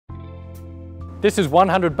This is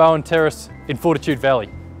 100 Bowen Terrace in Fortitude Valley,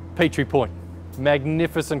 Petrie Point.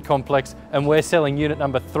 Magnificent complex, and we're selling unit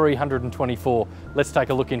number 324. Let's take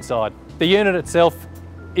a look inside. The unit itself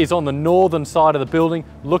is on the northern side of the building,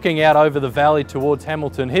 looking out over the valley towards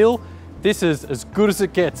Hamilton Hill. This is as good as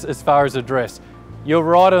it gets as far as address. You're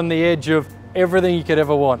right on the edge of everything you could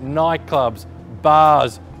ever want. Nightclubs,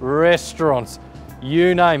 bars, restaurants,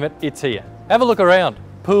 you name it, it's here. Have a look around.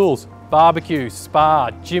 Pools, barbecue, spa,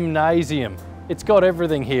 gymnasium. It's got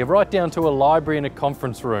everything here, right down to a library and a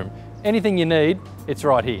conference room. Anything you need, it's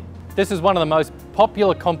right here. This is one of the most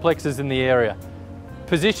popular complexes in the area.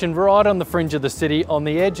 Positioned right on the fringe of the city, on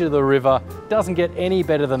the edge of the river. Doesn't get any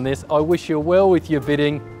better than this. I wish you well with your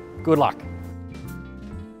bidding. Good luck.